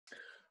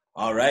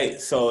All right,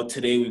 so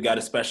today we've got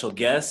a special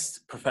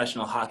guest,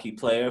 professional hockey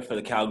player for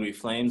the Calgary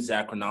Flames,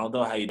 Zac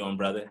Rinaldo. How you doing,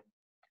 brother?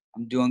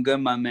 I'm doing good,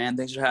 my man.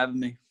 Thanks for having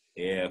me.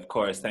 Yeah, of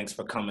course. Thanks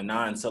for coming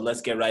on. So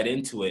let's get right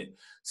into it.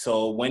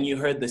 So when you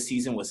heard the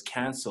season was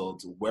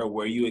canceled, where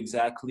were you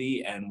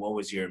exactly, and what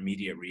was your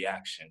immediate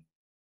reaction?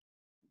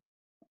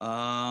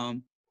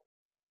 Um,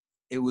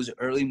 it was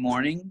early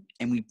morning,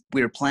 and we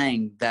were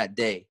playing that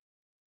day.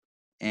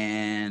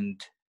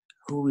 And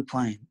who were we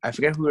playing? I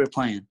forget who we were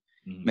playing.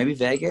 Mhm. Maybe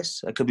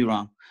Vegas. I could be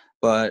wrong,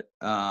 but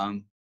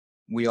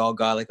we all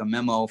got like a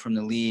memo from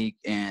the league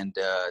and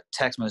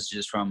text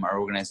messages from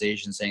our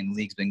organization saying the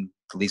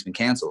league's been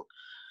canceled,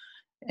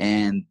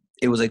 and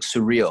it was like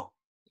surreal.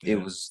 It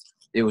Yeah. was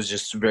it was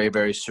just very,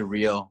 very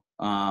surreal.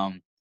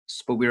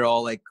 But we were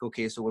all like,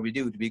 okay, so what do we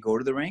do? Do we go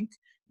to the rink?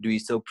 Do we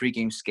still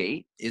pregame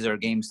skate? Is our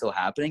game still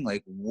happening?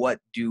 Like, what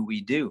do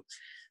we do?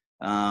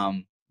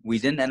 We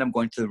didn't end up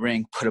going to the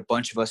rink, but a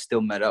bunch of us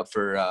still met up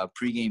for a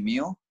pregame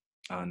meal.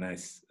 Oh,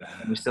 nice.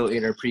 And we still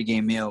ate our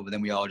pregame meal, but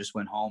then we all just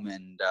went home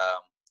and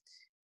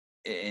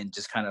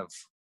just kind of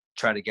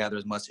try to gather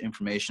as much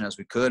information as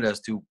we could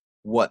as to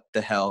what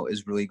the hell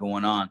is really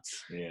going on.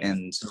 Yeah.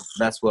 And so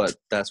that's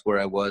where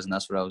I was, and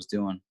that's what I was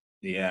doing.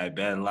 Yeah, I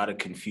bet a lot of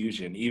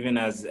confusion. Even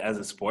as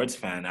a sports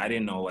fan, I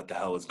didn't know what the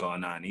hell was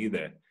going on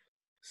either.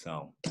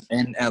 So,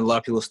 And a lot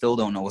of people still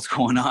don't know what's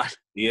going on.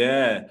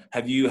 yeah.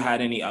 Have you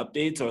had any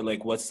updates or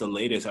like what's the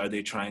latest? Are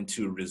they trying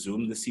to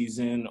resume the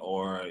season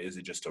or is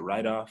it just a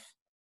write-off?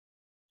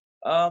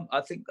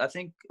 I think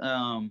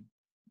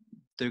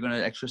they're gonna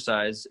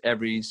exercise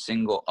every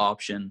single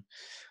option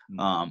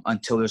Mm.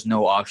 until there's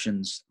no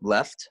options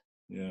left.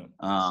 Yeah.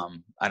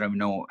 I don't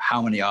know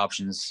how many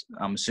options.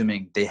 I'm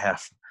assuming they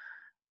have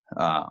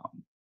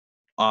um,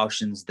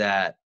 options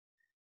that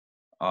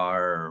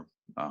are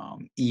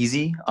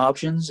easy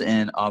options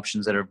and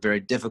options that are very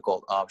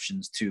difficult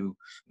options to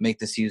make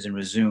the season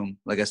resume.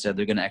 Like I said,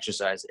 they're going to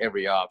exercise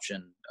every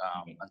option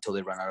until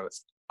they run out of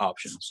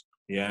options.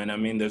 Yeah, and I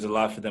mean, there's a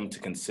lot for them to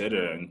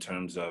consider in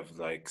terms of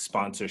like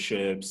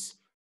sponsorships,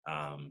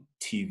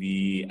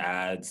 TV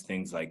ads,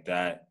 things like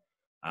that.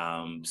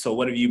 So,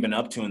 what have you been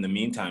up to in the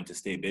meantime to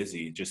stay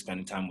busy? Just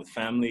spending time with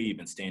family? You've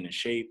been staying in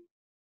shape?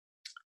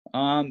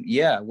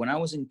 Yeah, when I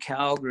was in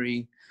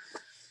Calgary,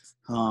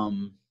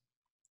 um,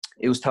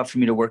 it was tough for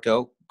me to work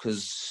out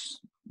because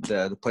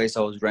the place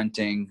I was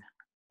renting,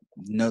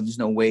 there's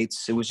no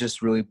weights. It was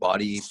just really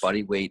body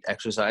weight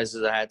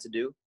exercises I had to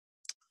do.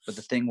 But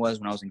the thing was,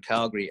 when I was in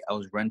Calgary, I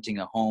was renting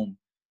a home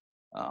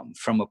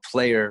from a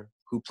player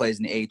who plays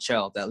in the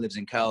AHL that lives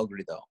in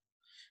Calgary, though.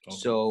 Okay.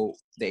 So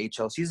the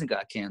AHL season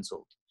got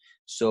canceled.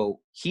 So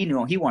he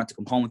knew he wanted to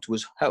come home to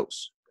his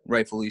house,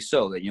 rightfully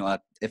so.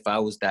 That if I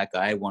was that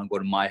guy, I want to go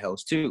to my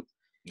house too.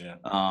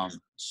 Yeah.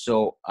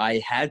 So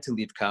I had to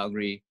leave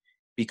Calgary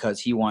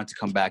because he wanted to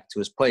come back to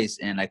his place,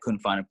 and I couldn't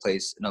find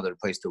another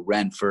place to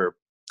rent for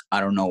I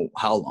don't know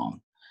how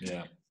long.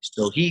 Yeah.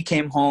 So he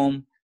came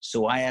home.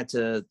 So I had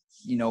to,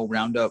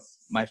 round up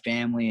my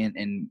family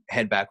and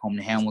head back home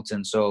to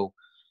Hamilton. So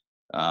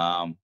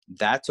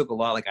that took a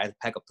lot. Like I had to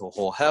pack up the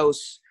whole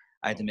house.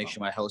 I had Oh, to make wow.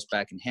 sure my house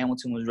back in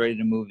Hamilton was ready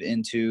to move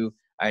into.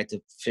 I had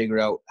to figure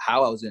out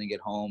how I was going to get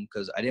home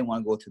because I didn't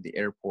want to go to the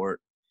airport,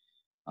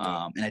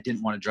 Yeah. and I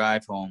didn't want to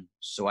drive home.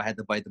 So I had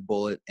to bite the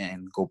bullet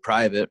and go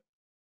private.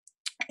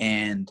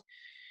 And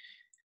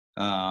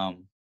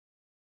um,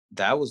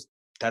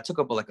 that took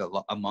up like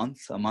a month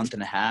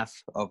and a half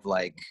of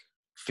like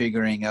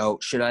figuring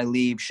out, should I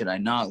leave? Should I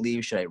not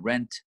leave? Should I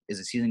rent? Is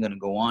the season going to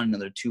go on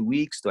another 2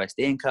 weeks? Do I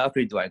stay in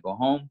Calgary? Do I go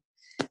home?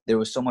 There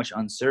was so much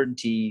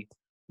uncertainty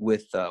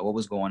with what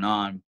was going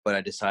on, but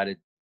I decided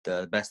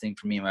the best thing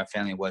for me and my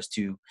family was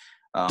to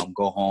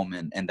go home,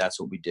 and that's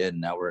what we did.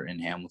 And now we're in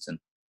Hamilton.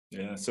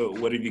 Yeah. So,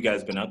 what have you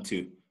guys been up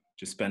to?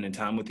 Just spending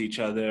time with each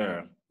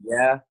other?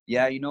 Or?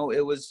 Yeah.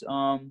 It was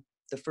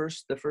the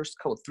first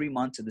couple 3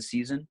 months of the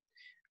season.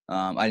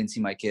 I didn't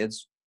see my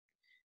kids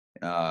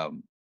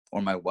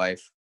or my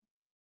wife,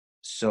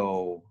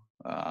 so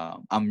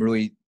I'm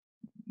really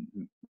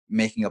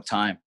making up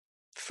time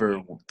for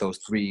Yeah. those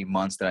 3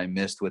 months that I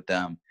missed with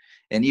them.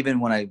 And even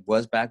when I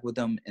was back with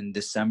them in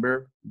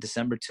December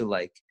December till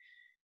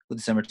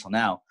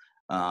now,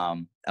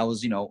 I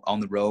was, on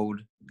the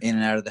road, in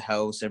and out of the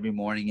house every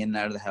morning, in and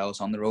out of the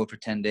house, on the road for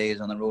 10 days,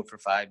 on the road for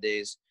 5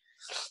 days.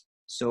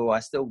 So I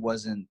still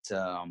wasn't,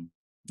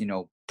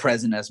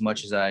 present as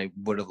much as I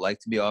would have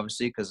liked to be,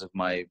 obviously, because of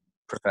my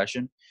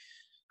profession.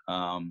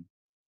 Um,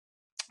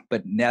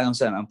 but now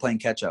I'm playing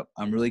catch up.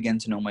 I'm really getting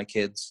to know my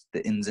kids,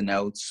 the ins and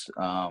outs,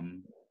 how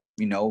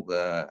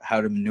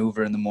to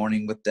maneuver in the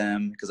morning with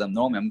them, because I'm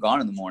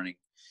gone in the morning.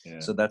 Yeah.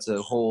 So that's a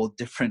whole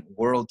different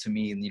world to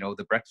me. And,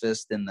 the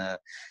breakfast and the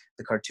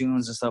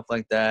cartoons and stuff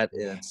like that.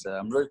 Yeah.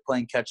 I'm really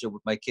playing catch up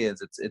with my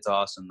kids. It's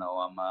awesome though.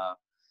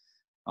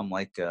 I'm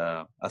like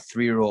a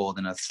 3-year-old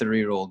in a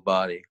 3-year-old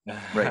body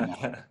right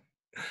now.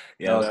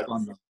 Yeah, No, it's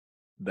fun.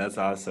 that's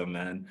awesome,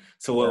 man.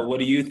 So Yeah. what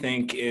do you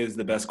think is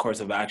the best course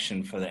of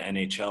action for the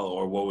NHL,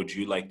 or what would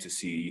you like to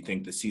see? You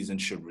think the season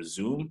should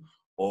resume,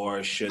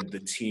 or should the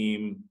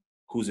team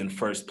who's in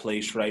first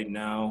place right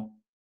now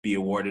be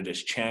awarded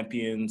as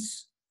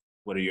champions?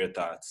 What are your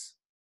thoughts?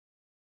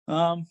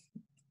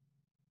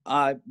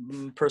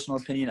 Personal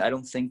opinion, I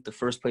don't think the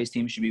first place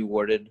team should be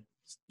awarded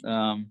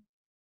the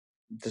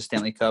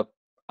Stanley Cup.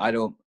 I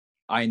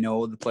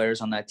know the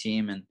players on that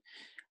team, and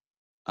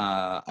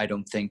I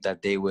don't think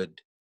that they would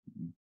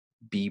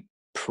be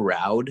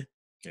proud,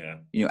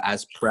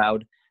 as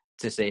proud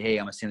to say, hey,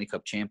 I'm a Stanley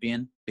Cup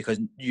champion, because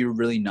you're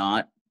really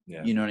not.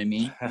 You know what I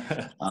mean?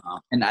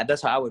 And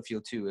that's how I would feel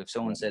too. If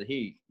someone said,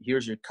 hey,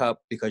 here's your cup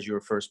because you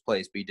were first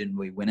place, but you didn't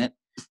really win it,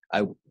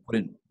 I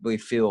wouldn't really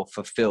feel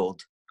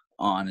fulfilled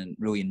on and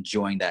really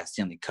enjoying that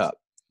Stanley Cup.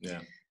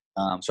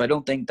 So I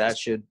don't think that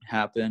should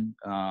happen.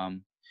 I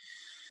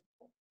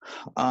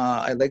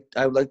would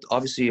like,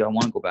 obviously I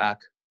want to go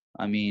back.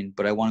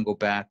 But I want to go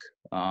back.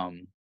 I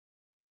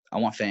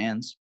want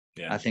fans.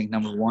 I think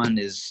number one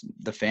is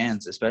the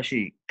fans,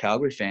 especially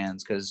Calgary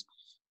fans, because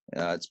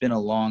it's been a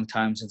long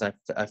time since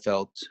I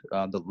felt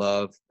the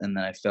love, and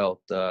then I felt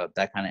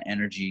that kind of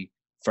energy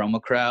from a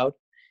crowd,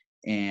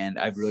 and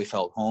I've really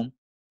felt home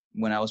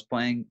when I was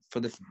playing for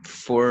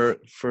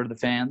the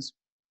fans.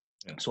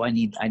 So I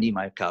need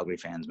my Calgary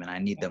fans, man. I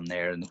need them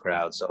there in the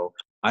crowd. So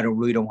I don't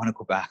want to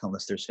go back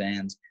unless there's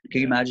fans.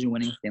 Can you imagine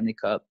winning a Stanley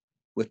Cup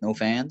with no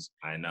fans?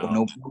 I know.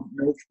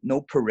 Or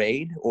no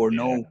parade, or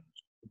no,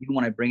 even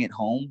when I bring it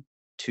home,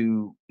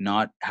 to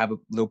not have a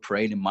little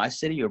parade in my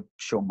city or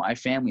show my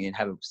family and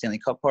have a Stanley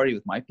Cup party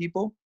with my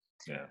people.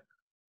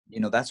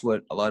 That's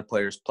what a lot of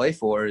players play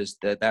for, is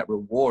that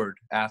reward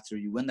after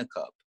you win the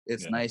cup.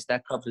 It's nice.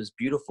 That cup is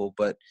beautiful,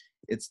 but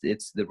it's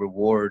the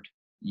reward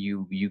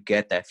you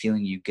get, that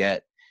feeling you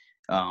get,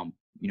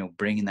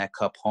 bringing that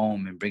cup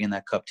home and bringing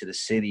that cup to the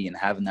city and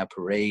having that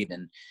parade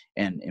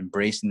and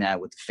embracing that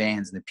with the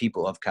fans and the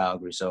people of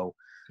Calgary. So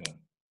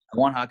I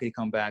want hockey to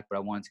come back, but I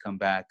want it to come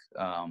back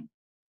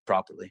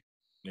properly.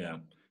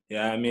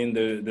 I mean,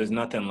 there's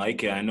nothing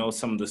like it. I know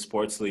some of the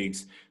sports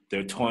leagues,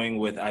 they're toying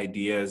with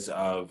ideas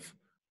of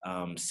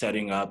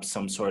setting up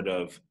some sort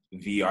of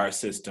VR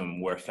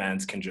system where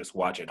fans can just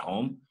watch at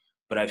home.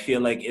 But I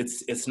feel like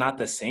it's not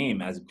the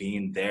same as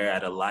being there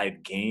at a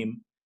live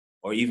game,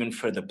 or even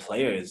for the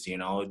players,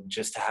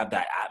 just to have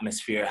that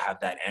atmosphere, have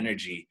that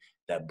energy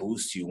that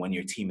boosts you when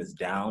your team is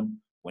down,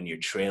 when you're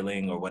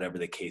trailing, or whatever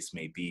the case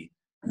may be.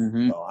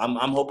 So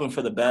I'm hoping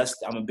for the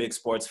best. I'm a big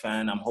sports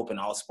fan. I'm hoping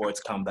all sports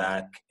come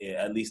back,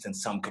 at least in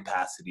some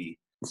capacity.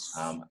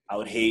 I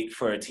would hate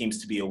for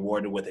teams to be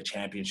awarded with a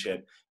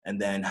championship and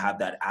then have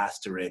that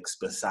asterisk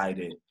beside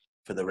it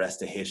for the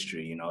rest of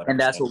history. And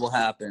that's what will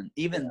happen.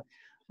 Even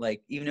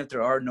if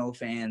there are no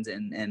fans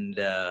and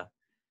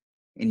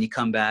you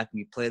come back and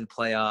you play the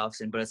playoffs,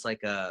 but it's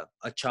like a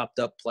chopped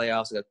up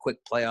playoffs, like a quick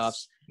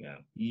playoffs.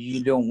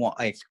 You don't want,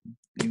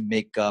 you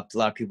make up, a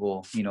lot of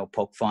people,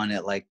 poke fun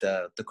at like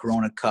the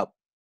Corona Cup.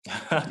 You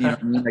know what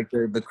I mean? Like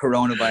the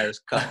coronavirus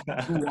cup.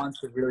 Who wants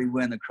to really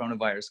win the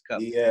coronavirus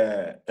cup? In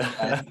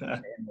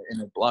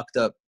the blocked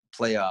up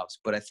playoffs.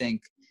 But I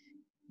think,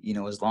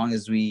 as long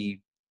as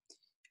we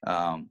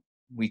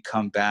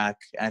come back,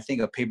 I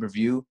think a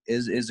pay-per-view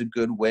is a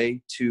good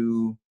way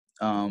to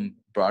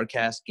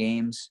broadcast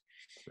games.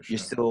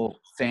 Sure.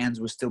 Fans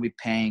will still be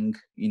paying,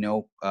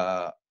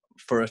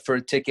 for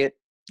a ticket,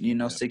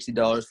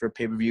 $60 for a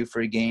pay-per-view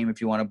for a game.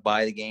 If you want to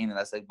buy the game, and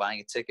that's like buying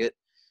a ticket.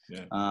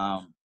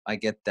 I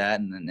get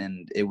that,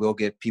 and it will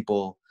give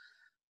people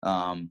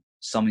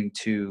something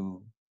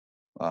to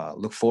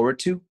look forward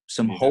to,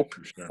 some hope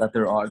that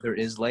there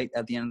is light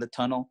at the end of the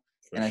tunnel.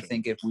 I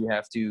think if we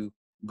have to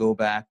go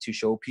back to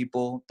show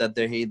people that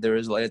there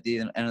is light at the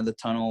end of the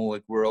tunnel,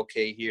 like we're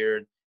okay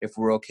here. If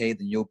we're okay,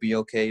 then you'll be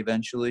okay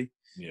eventually.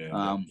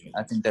 I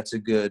think that's a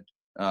good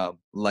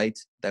light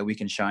that we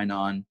can shine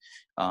on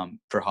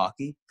for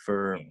hockey,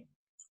 for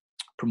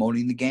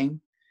promoting the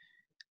game.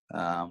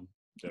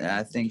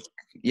 I think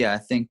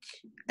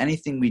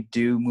anything we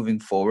do moving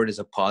forward is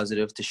a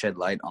positive to shed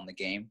light on the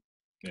game.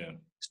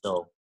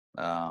 So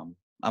I'm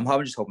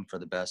just hoping for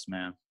the best,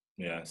 man.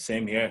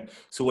 Same here.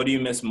 So what do you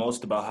miss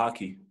most about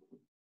hockey?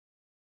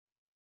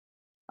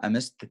 I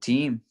miss the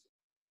team.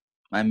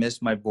 I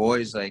miss my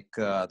boys, like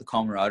the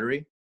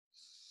camaraderie.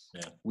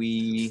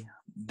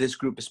 This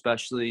group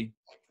especially,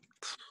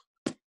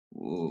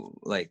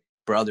 like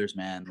brothers,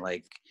 man.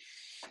 Like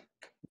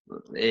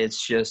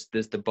it's just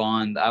the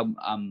bond.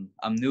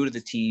 I'm new to the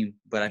team,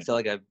 but I feel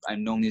like I've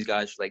known these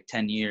guys for like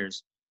 10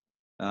 years.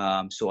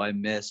 So I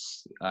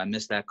miss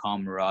that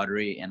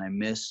camaraderie, and I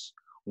miss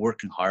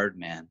working hard,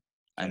 man.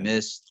 I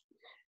miss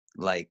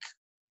like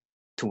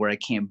to where I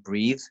can't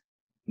breathe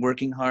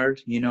working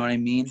hard. You know what I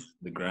mean?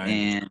 The grind.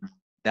 And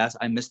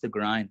I miss the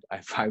grind.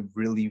 I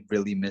really,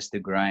 really miss the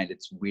grind.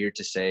 It's weird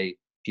to say.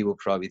 People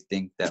probably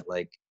think that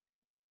like,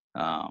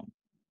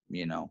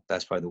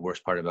 that's probably the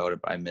worst part about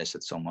it, but I miss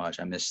it so much.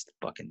 I miss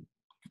fucking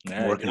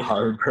working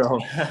hard, bro.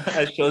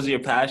 It shows your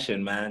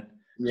passion, man.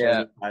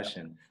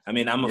 Passion. I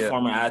mean, I'm a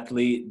former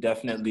athlete,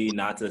 definitely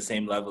not to the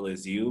same level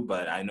as you,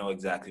 but I know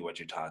exactly what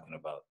you're talking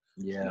about.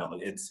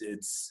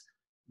 It's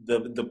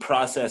the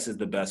process is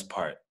the best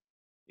part.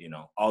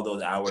 all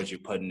those hours you're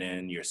putting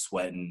in, you're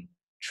sweating,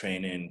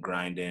 training,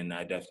 grinding.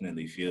 I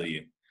definitely feel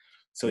you.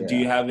 So do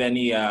you have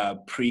any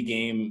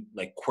pregame,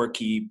 like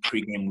quirky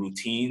pregame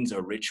routines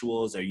or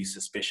rituals? Are you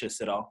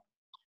suspicious at all?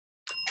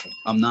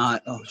 I'm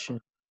not. Oh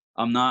shit.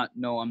 I'm not.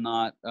 No, I'm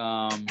not.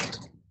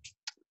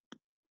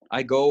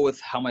 I go with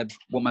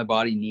what my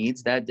body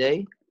needs that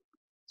day.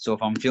 So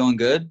if I'm feeling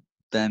good,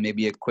 then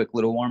maybe a quick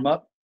little warm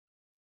up,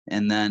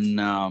 and then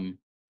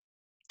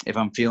if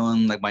I'm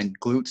feeling like my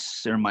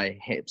glutes or my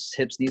hips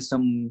need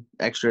some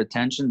extra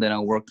attention, then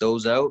I'll work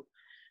those out.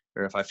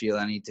 Or if I feel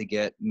I need to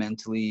get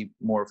mentally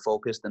more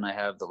focused than I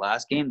have the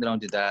last game, then I'll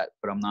do that.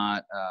 But I'm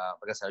not,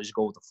 like I said, I just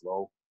go with the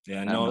flow.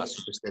 Yeah, I'm not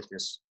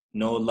superstitious.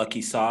 No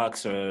lucky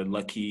socks or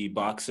lucky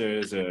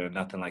boxers or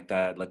nothing like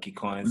that. Lucky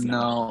coins.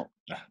 No.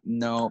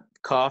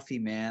 Coffee,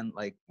 man.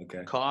 Like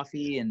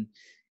coffee and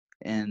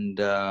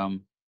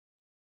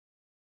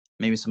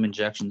maybe some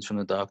injections from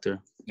the doctor.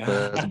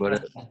 But that's about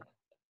it.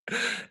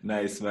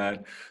 Nice,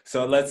 man.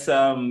 So let's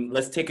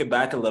take it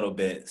back a little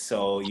bit.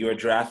 So you were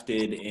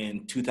drafted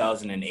in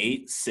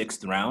 2008,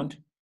 6th round.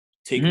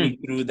 Take me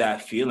through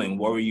that feeling.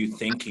 What were you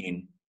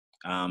thinking?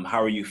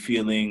 How are you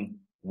feeling?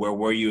 Where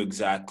were you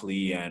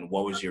exactly? And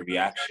what was your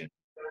reaction?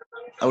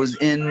 I was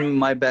in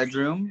my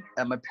bedroom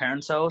at my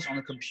parents' house on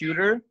the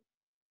computer.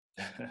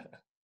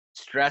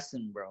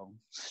 Stressing, bro.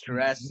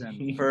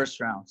 Stressing. First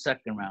round,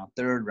 second round,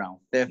 third round,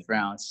 fifth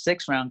round,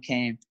 sixth round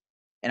came,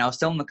 and I was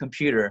still on the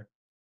computer.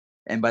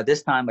 And by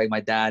this time, like my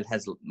dad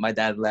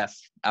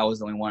left. I was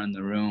the only one in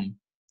the room.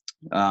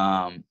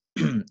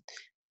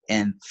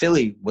 And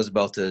Philly was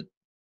about to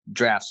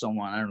draft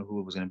someone. I don't know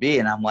who it was going to be.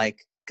 And I'm like,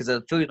 because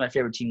Philly was my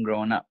favorite team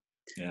growing up.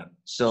 Yeah.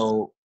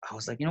 So I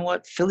was like, you know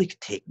what? Philly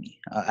could take me.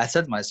 I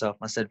said to myself,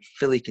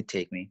 Philly could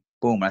take me.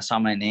 Boom. I saw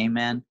my name,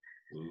 man.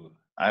 Ooh.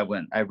 I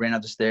ran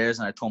up the stairs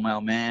and I told my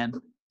old man.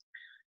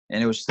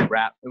 And it was just a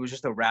wrap. It was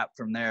just a wrap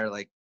from there.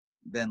 Like,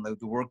 then like,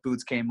 the work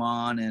boots came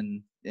on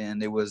and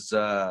it was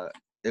a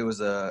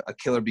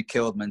killer be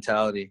killed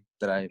mentality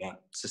that I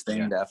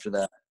sustained after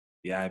that.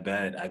 Yeah, I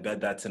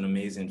bet that's an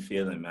amazing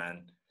feeling,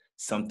 man.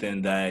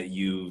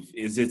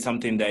 Is it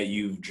something that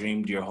you've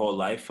dreamed your whole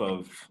life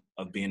of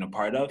being a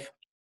part of?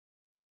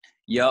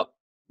 Yep.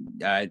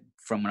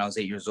 From when I was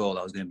 8 years old,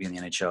 I was going to be in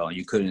the NHL.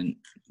 You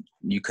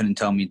couldn't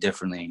tell me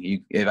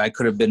differently. If I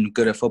could have been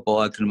good at football,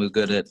 I could have been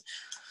good at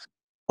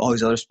all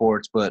these other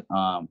sports, but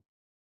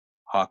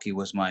hockey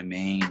was my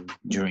main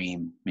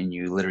dream, and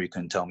you literally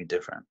couldn't tell me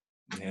different.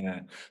 Yeah.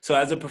 So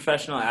as a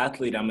professional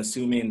athlete, I'm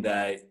assuming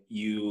that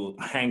you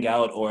hang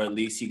out, or at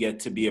least you get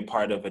to be a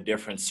part of a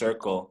different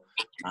circle.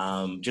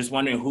 Just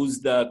wondering, who's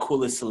the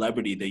coolest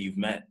celebrity that you've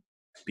met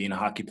being a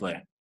hockey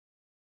player?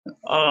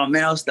 Oh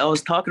man, I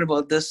was talking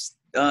about this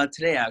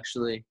today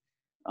actually.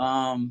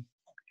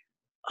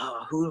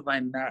 Who have I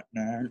met,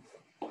 man?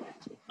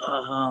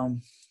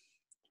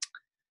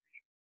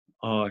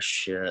 Oh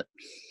shit,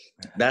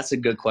 that's a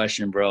good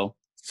question, bro.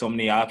 So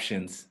many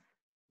options.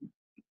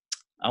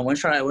 I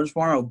just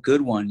want a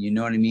good one. You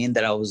know what I mean?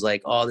 That I was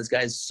like, oh, this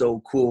guy's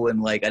so cool,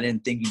 and like I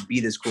didn't think you'd be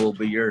this cool,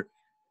 but you're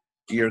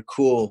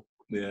cool.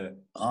 Yeah.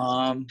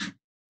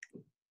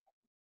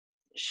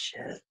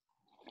 Shit.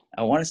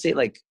 I want to say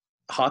like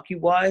hockey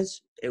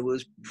wise, it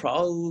was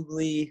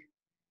probably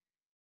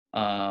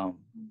Iginla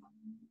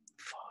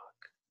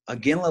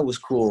was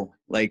cool.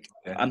 Like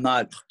I'm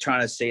not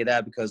trying to say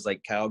that because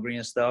like Calgary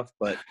and stuff,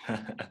 but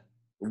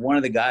one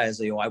of the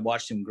guys, I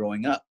watched him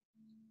growing up,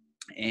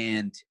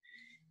 and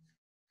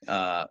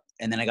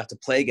then I got to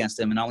play against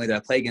him. And not only did I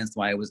play against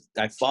him,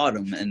 I fought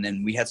him, and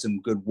then we had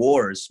some good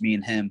wars, me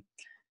and him.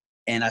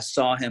 And I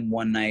saw him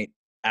one night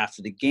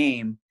after the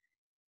game,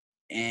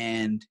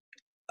 and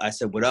I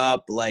said, "What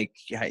up?" Like,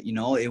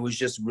 it was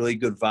just really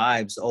good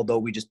vibes. Although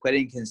we just played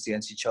against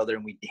each other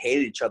and we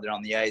hated each other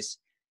on the ice,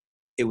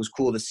 it was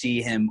cool to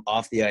see him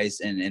off the ice,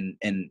 and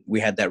we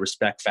had that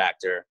respect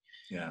factor.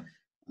 Yeah.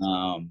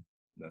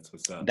 That's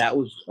what's up. That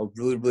was a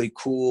really, really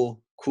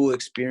cool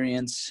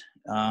experience.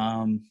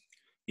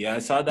 Yeah, I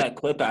saw that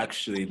clip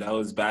actually. That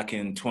was back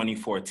in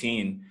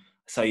 2014. I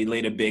saw you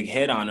laid a big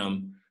hit on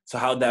him. So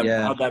how'd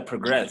that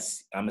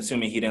progress? I'm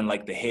assuming he didn't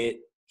like the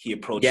hit. He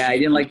approached. Yeah, he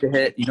didn't like the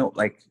hit.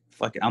 Like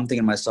fuck it. I'm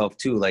thinking to myself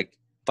too. Like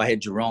if I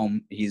hit Jarome,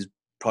 he's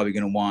probably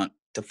gonna want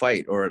to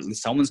fight, or at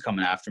least someone's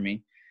coming after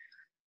me.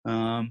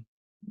 No,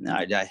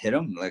 I hit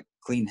him like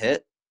clean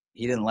hit.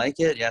 He didn't like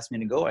it. He asked me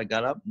to go. I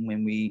got up, and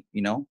when we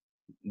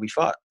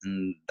fought,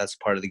 and that's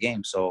part of the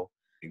game. So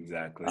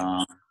exactly.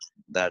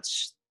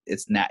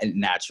 It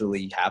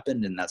naturally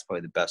happened, and that's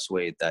probably the best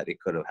way that it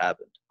could have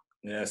happened.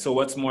 Yeah. So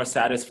what's more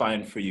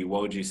satisfying for you?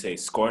 What would you say,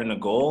 scoring a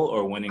goal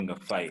or winning a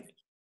fight?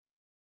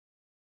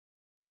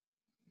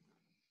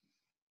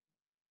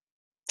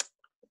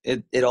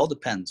 It all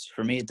depends.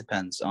 For me, it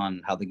depends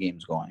on how the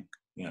game's going.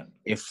 Yeah.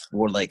 If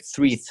we're like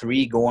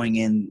 3-3 going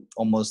in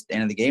almost the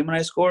end of the game when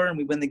I score and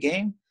we win the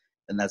game,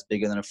 then that's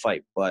bigger than a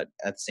fight. But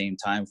at the same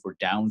time, if we're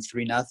down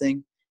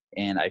 3-0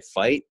 and I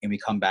fight and we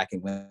come back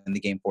and win the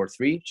game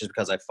 4-3 just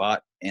because I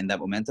fought and that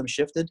momentum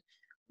shifted,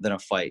 then a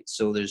fight.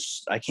 So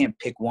I can't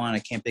pick one, I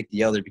can't pick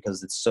the other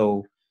because it's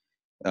so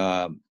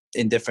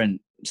in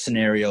different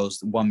scenarios,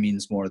 one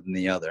means more than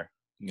the other.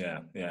 Yeah.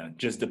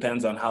 Just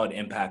depends on how it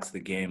impacts the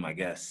game, I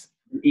guess.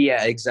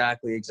 Yeah,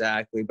 exactly.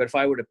 But if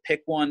I were to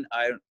pick one,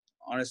 I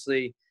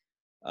honestly,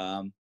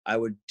 I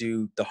would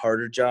do the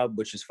harder job,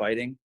 which is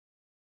fighting.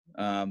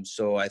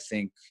 So I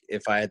think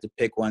if I had to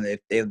pick one, if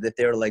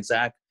they were like,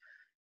 Zac,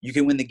 you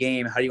can win the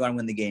game. How do you want to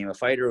win the game? A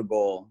fight or a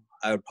goal?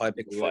 I would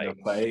probably pick a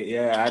fight.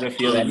 Yeah, I had a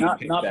feeling you'd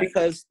pick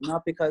that.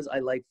 Not because I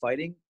like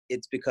fighting.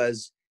 It's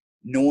because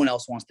no one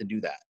else wants to do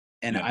that,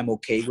 and I'm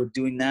okay with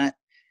doing that.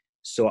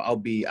 So I'll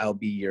be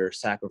your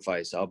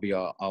sacrifice. I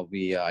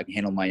can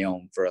handle my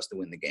own for us to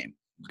win the game.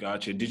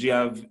 Gotcha. Do you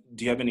have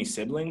any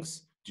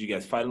siblings? Did you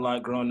guys fight a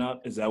lot growing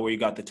up? Is that where you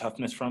got the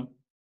toughness from?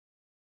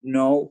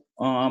 No.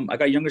 I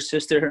got a younger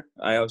sister.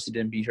 I obviously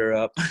didn't beat her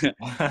up.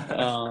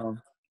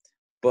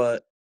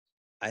 But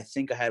I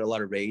think I had a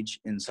lot of rage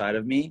inside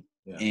of me,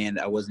 and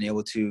I wasn't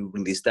able to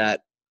release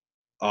that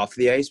off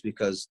the ice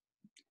because,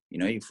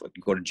 you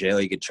go to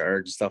jail, you get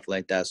charged, stuff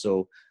like that.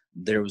 So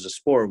there was a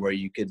sport where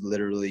you could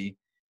literally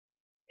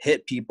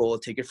hit people,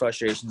 take your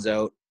frustrations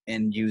out,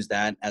 and use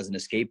that as an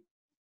escape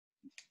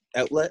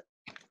outlet.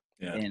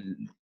 Yeah.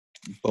 And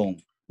boom,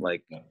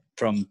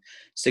 from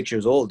 6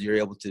 years old, you're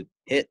able to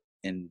hit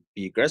and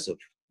be aggressive.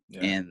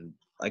 Yeah. And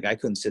I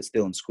couldn't sit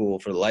still in school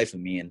for the life of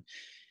me. And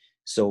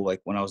so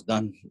when I was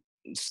done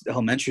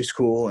elementary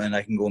school and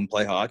I can go and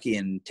play hockey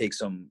and take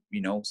some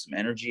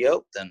energy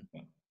out, then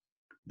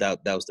that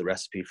was the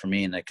recipe for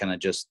me. And I kind of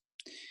just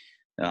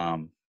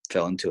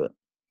fell into it.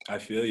 I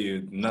feel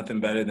you. Nothing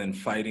better than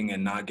fighting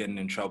and not getting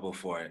in trouble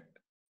for it.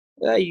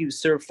 Yeah, you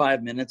serve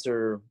 5 minutes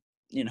or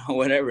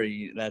whatever.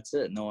 That's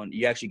it.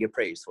 You actually get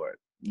praised for it.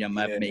 You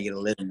might make it a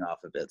living off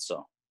of it.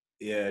 So.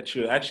 Yeah,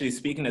 true. Actually,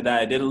 speaking of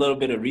that, I did a little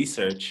bit of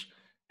research,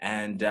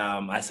 and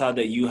I saw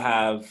that you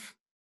have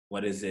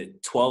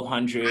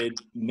 1,200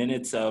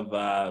 minutes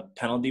of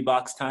penalty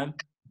box time,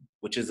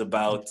 which is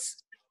about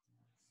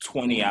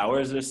 20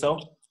 hours or so.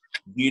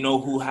 Do you know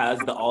who has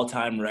the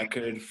all-time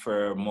record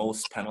for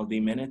most penalty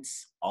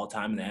minutes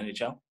all-time in the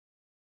NHL?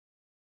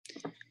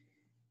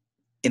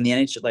 In the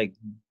NHL,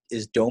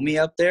 is Domi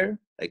up there?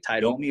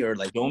 Ty Domi or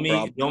Domi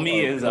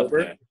is up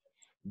there.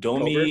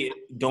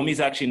 Domi's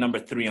actually number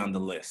 3 on the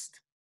list.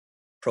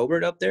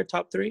 Probert up there,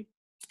 top 3?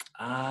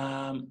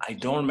 I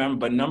don't remember,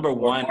 but number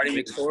 1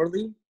 Marty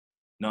McSorley?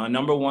 No,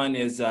 number 1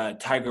 is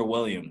Tiger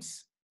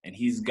Williams, and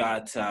he's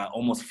got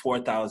almost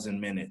 4,000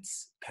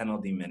 minutes,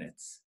 penalty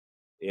minutes.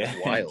 Yeah,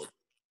 wild.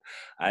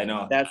 I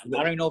know. I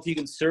don't even know if you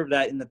can serve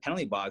that in the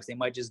penalty box. They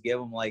might just give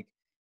him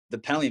the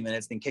penalty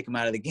minutes, then kick him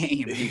out of the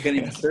game. You couldn't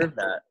even serve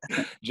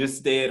that. Just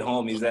stay at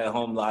home. He's at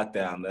home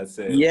lockdown. That's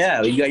it.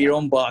 Yeah, you got your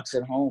own box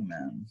at home,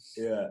 man.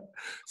 Yeah.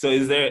 So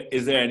is there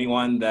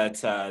anyone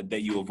that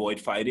you avoid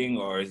fighting,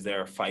 or is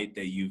there a fight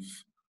that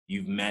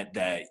you've met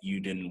that you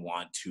didn't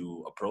want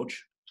to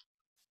approach?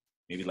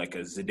 Maybe like a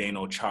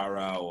Zdeno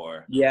Chara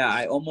or. Yeah,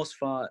 it was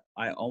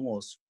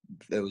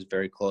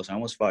very close. I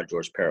almost fought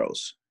George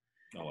Peros.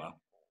 Oh wow.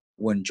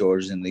 When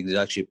George was in the league, there's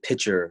actually a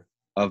picture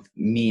of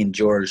me and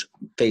George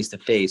face to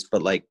face,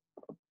 but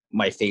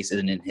my face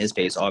isn't in his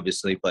face,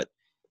 obviously, but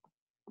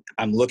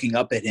I'm looking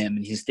up at him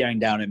and he's staring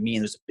down at me,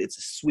 and it's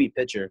a sweet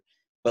picture.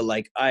 But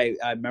I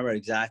remember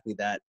exactly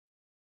that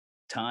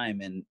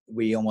time, and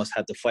we almost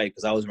had to fight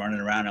because I was running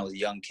around. I was a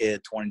young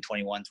kid, 20,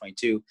 21,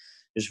 22,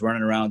 just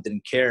running around,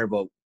 didn't care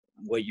about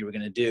what you were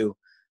going to do.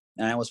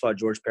 And I almost fought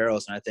George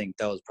Peros, and I think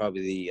that was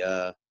probably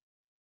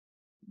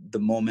the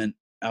moment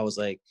I was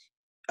like,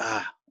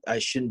 I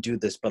shouldn't do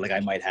this, but I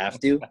might have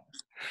to.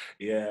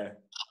 Yeah.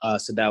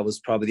 So that was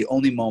probably the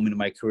only moment in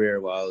my career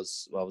where I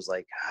was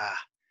like,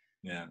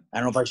 yeah, I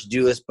don't know if I should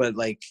do this, but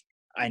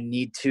I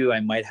need to,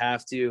 I might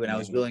have to. And I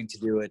was willing to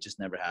do it. It just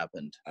never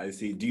happened. I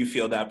see. Do you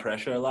feel that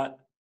pressure a lot?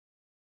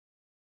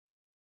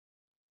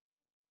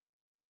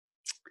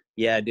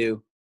 Yeah, I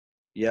do.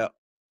 Yeah.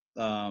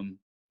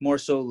 More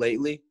so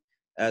lately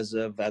as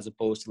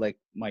opposed to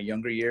my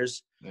younger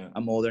years. Yeah.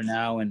 I'm older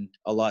now, and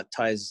a lot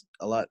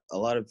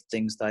of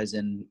things ties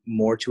in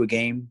more to a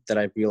game that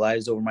I've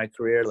realized over my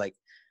career, like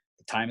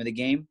the time of the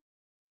game,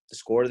 the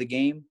score of the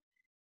game.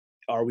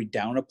 Are we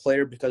down a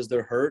player because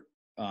they're hurt?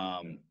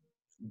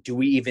 Do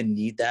we even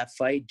need that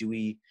fight? Do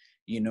we,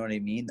 you know what I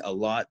mean? A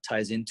lot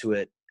ties into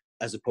it,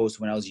 as opposed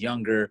to when I was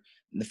younger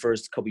in the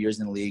first couple years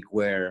in the league,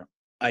 where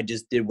I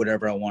just did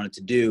whatever I wanted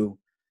to do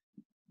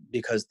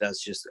because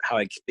that's just how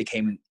I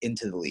became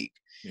into the league.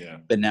 Yeah.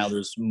 But now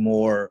there's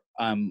more.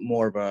 I'm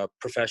more of a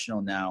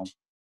professional now,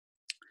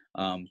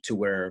 to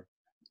where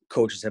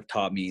coaches have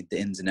taught me the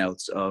ins and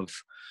outs of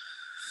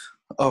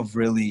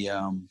really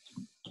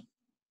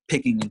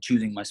picking and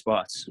choosing my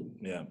spots.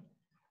 Yeah.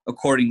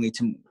 Accordingly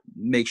to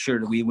make sure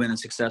that we win a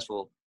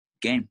successful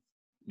game.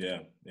 Yeah,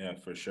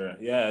 for sure.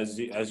 Yeah,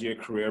 as your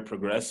career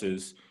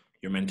progresses,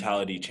 your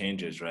mentality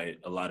changes, right?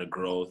 A lot of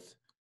growth.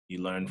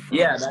 You learn from.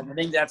 Yeah, I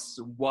think that's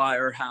why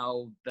or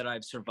how that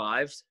I've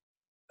survived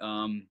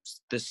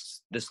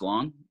this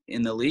long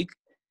in the league.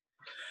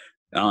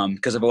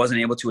 Because if I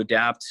wasn't able to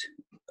adapt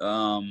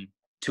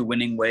to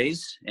winning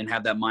ways and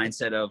have that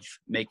mindset of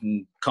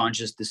making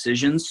conscious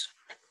decisions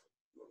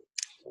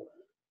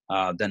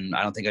then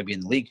I don't think I'd be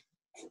in the league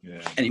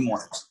Yeah.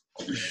 anymore.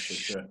 Yeah, for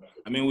sure.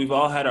 I mean, we've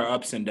all had our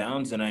ups and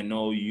downs, and I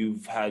know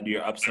you've had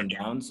your ups and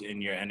downs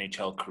in your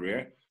NHL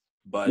career,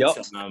 but Yep.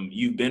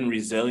 you've been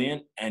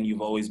resilient and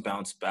you've always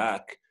bounced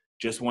back.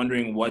 Just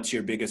wondering, what's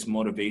your biggest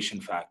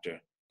motivation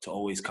factor to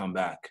always come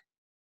back?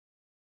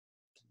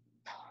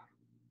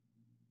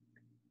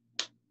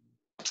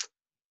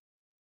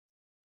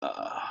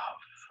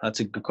 That's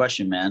a good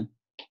question, man.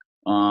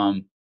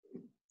 I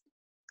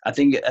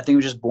think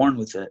we're just born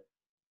with it.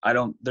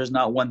 There's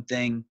not one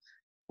thing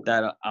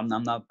that I'm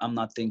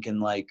not thinking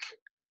like,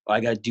 oh, I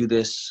got to do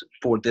this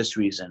for this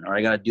reason, or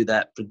I got to do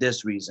that for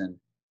this reason.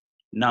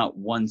 Not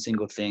one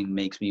single thing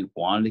makes me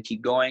want to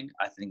keep going.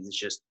 I think it's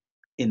just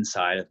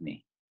inside of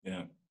me.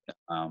 Yeah.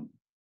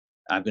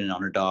 I've been an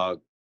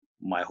underdog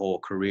my whole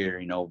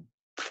career,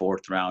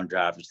 4th round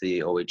drafted to the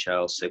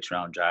OHL, 6th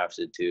round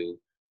drafted to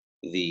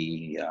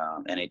the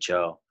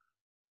NHL.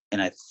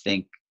 And I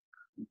think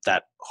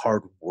that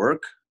hard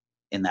work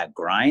and that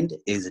grind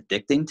is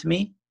addicting to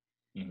me.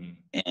 Mm-hmm.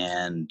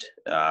 And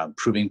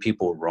proving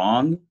people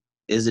wrong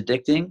is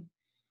addicting.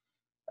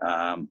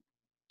 And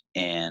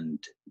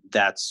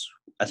I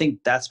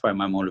think that's probably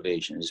my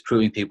motivation, is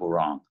proving people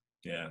wrong.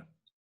 Yeah.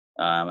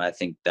 I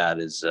think that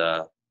is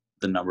the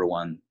number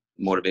one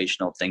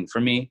motivational thing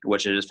for me,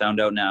 which I just found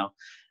out now,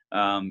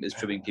 is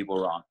proving people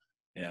wrong.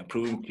 Yeah,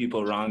 proving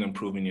people wrong and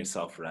proving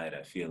yourself right.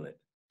 I feel it.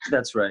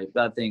 That's right.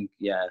 I think,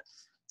 yeah,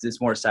 it's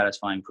more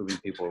satisfying proving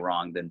people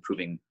wrong than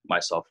proving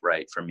myself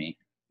right for me.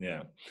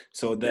 Yeah.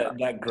 So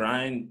that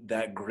grind,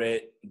 that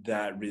grit,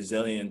 that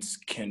resilience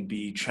can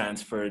be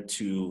transferred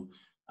to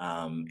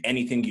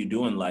anything you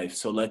do in life.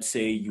 So let's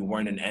say you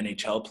weren't an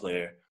NHL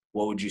player,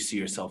 what would you see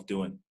yourself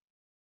doing?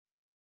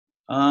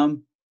 I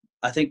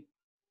think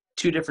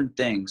 2 different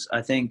things.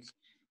 I think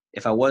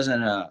if I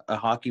wasn't a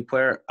hockey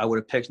player, I would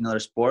have picked another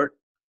sport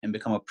and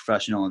become a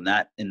professional in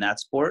that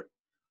sport.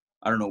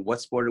 I don't know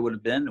what sport it would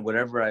have been.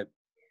 Whatever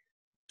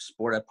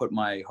sport I put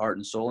my heart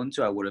and soul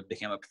into, I would have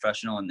become a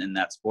professional in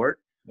that sport.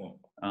 Yeah.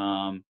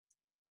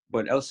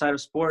 But outside of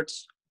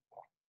sports,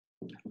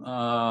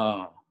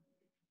 I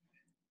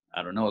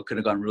don't know. It could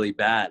have gone really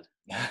bad.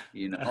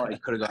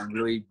 It could have gone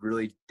really,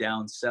 really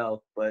down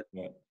south. But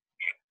Yeah.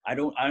 I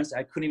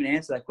couldn't even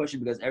answer that question,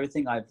 because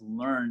everything I've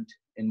learned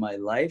in my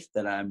life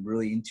that I'm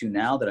really into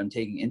now, that I'm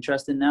taking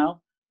interest in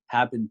now,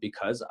 happened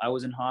because I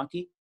was in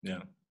hockey.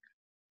 Yeah.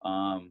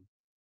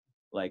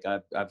 Like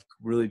I've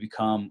really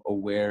become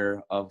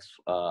aware of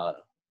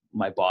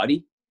my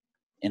body,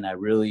 and I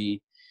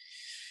really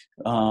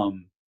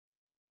am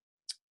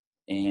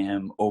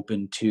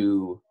open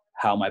to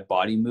how my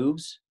body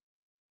moves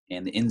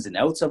and the ins and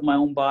outs of my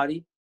own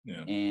body.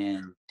 Yeah.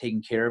 And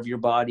taking care of your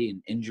body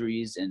and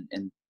injuries and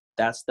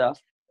that stuff.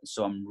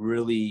 So I'm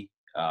really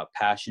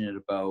passionate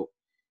about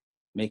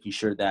making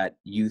sure that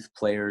youth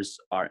players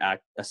are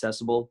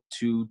accessible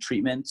to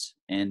treatments,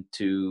 and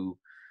to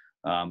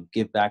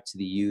give back to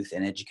the youth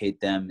and educate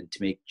them, and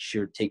to make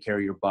sure take care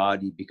of your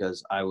body,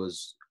 because I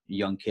was a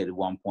young kid at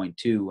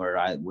 1.2 where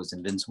I was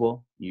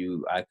invincible.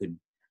 I could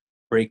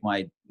break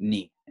my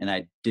knee and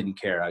I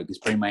didn't care. I could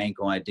sprain my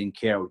ankle and I didn't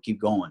care. I would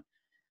keep going.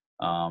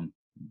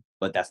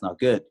 But that's not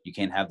good. You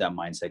can't have that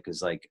mindset,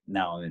 because like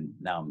now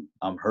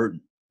I'm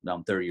hurting. Now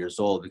I'm 30 years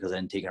old because I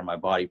didn't take care of my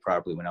body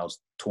properly when I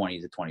was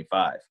 20 to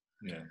 25.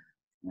 Yeah.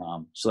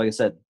 So like I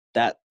said,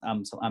 that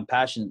I'm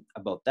passionate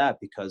about that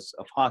because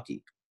of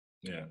hockey.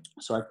 Yeah.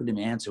 So I couldn't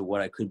even answer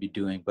what I could be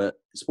doing. But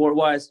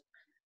sport-wise,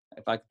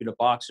 if I could be a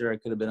boxer, I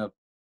could have been a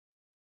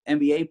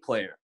NBA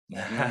player. You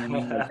know what I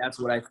mean? Like, that's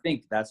what I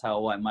think. That's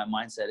how my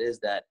mindset is,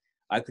 that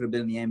I could have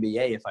been in the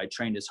NBA if I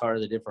trained as hard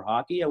as I did for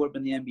hockey. I would have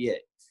been in the NBA.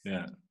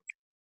 Yeah.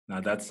 Now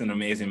that's an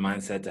amazing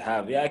mindset to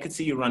have. Yeah, I could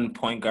see you run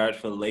point guard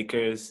for the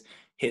Lakers,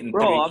 hitting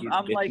Bro, threes,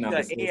 I'm like dishing out an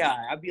assists.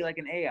 AI. I'd be like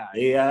an AI.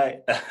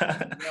 AI.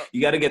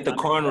 You got to get the I'm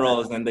AI.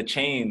 cornrows and the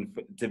chain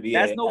to be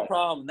That's AI. no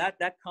problem. That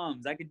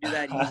comes. I could do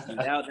that easy.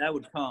 That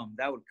would come.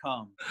 That would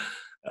come.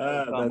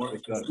 That's Or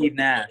what's up. Steve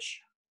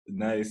Nash.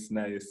 Nice.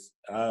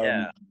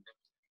 Yeah.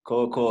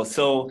 Cool.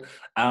 So,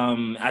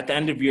 at the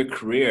end of your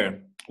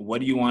career, what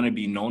do you want to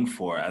be known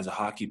for as a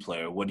hockey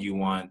player? What do you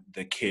want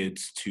the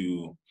kids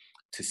to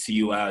see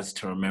you as,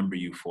 to remember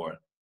you for?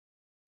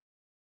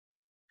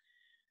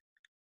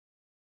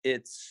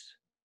 It's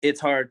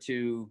hard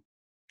to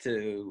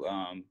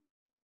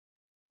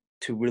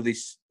really.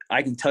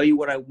 I can tell you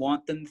what I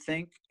want them to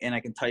think, and I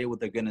can tell you what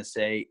they're gonna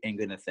say and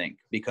gonna think,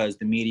 because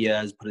the media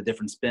has put a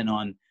different spin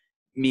on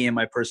me and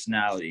my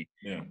personality.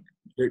 Yeah.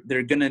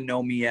 They're gonna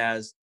know me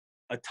as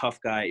a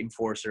tough guy,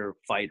 enforcer,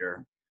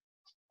 fighter.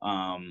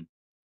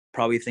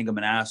 Probably think I'm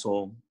an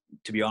asshole,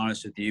 to be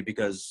honest with you,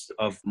 because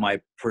of my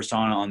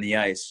persona on the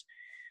ice.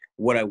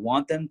 What I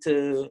want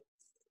the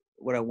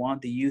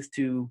youth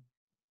to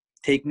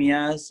take me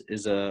as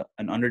is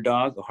an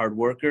underdog, a hard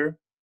worker,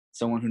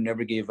 someone who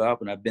never gave up,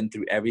 and I've been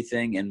through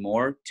everything and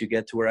more to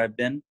get to where I've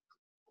been.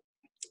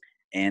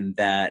 And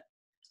that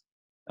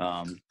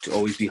to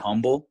always be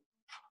humble,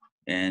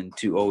 and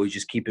to always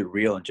just keep it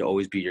real, and to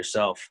always be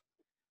yourself.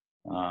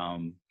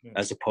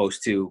 as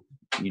opposed to,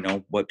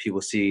 what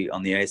people see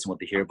on the ice and what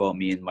they hear about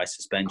me and my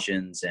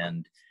suspensions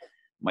and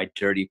my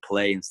dirty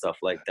play and stuff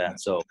like that.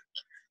 So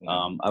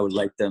I would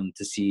like them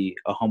to see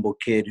a humble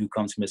kid who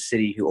comes from a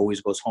city, who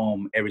always goes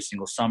home every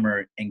single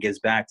summer and gives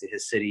back to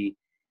his city,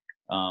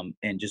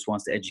 and just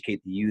wants to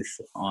educate the youth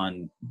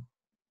on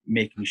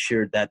making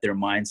sure that their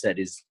mindset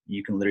is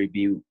you can literally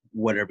be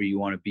whatever you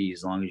want to be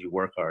as long as you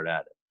work hard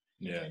at it.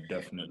 Yeah,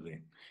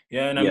 definitely.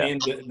 Yeah, and I mean,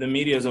 the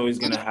media is always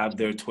going to have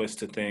their twist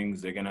to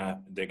things. They're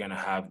gonna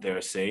have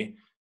their say.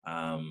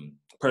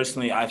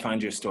 Personally, I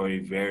find your story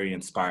very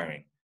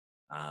inspiring.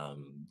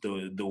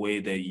 The way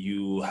that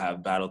you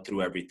have battled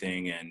through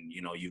everything, and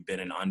you've been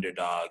an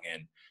underdog,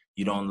 and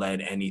you don't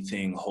let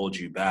anything hold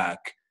you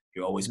back.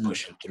 You're always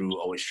pushing through,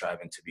 always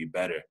striving to be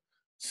better.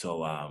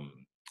 So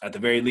at the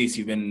very least,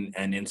 you've been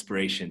an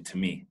inspiration to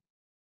me.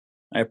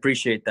 I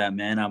appreciate that,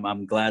 man.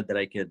 I'm glad that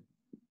I could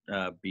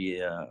be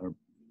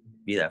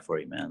that for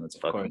you, man. That's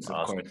fucking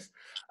awesome. Of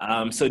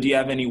course. So do you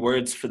have any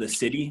words for the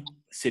city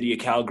of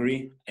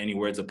Calgary? Any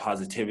words of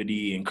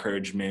positivity,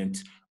 encouragement,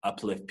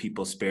 uplift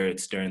people's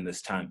spirits during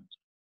this time?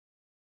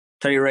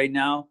 Tell you right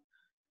now,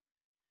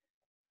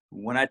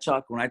 when I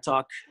talk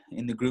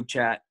in the group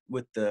chat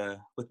with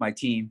my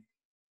team,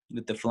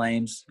 with the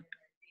Flames,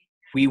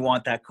 we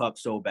want that cup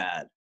so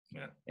bad.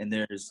 Yeah. And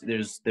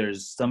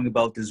there's something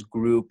about this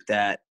group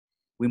that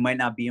we might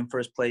not be in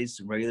first place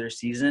in regular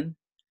season,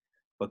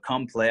 but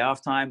come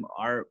playoff time,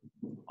 our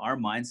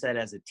mindset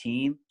as a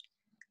team,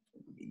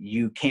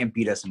 you can't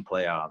beat us in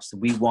playoffs.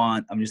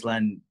 I'm just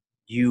letting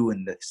you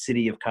and the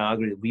city of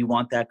Calgary, we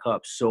want that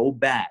cup so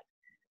bad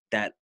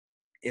that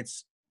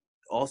it's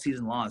all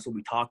season long. That's what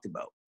we talked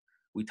about.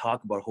 We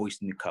talk about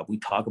hoisting the cup. We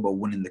talk about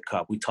winning the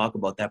cup. We talk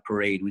about that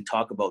parade. We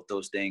talk about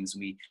those things.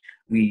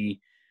 We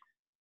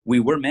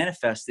were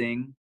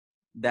manifesting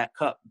that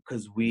cup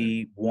because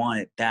we want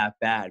it that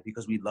bad,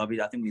 because we love it.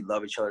 I think we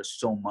love each other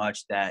so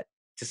much that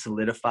to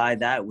solidify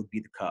that would be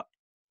the cup.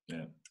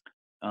 Yeah.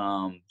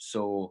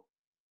 So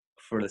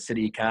for the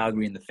city of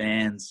Calgary and the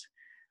fans,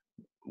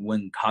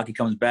 when hockey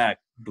comes back,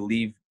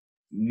 believe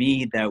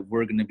me that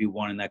we're going to be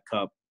wanting that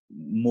cup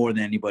more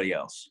than anybody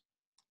else.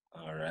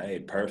 All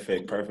right.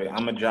 Perfect. I'm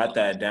going to jot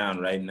that down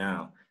right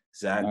now.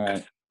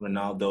 Zac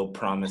Rinaldo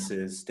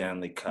promises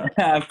Stanley Cup.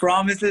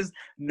 Promises?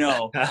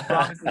 No.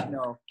 Promises?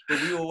 No.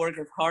 But we will work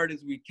as hard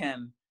as we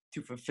can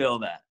to fulfill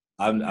that.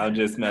 I'm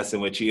just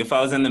messing with you. If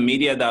I was in the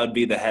media, that would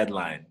be the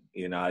headline.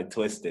 I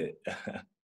twist it.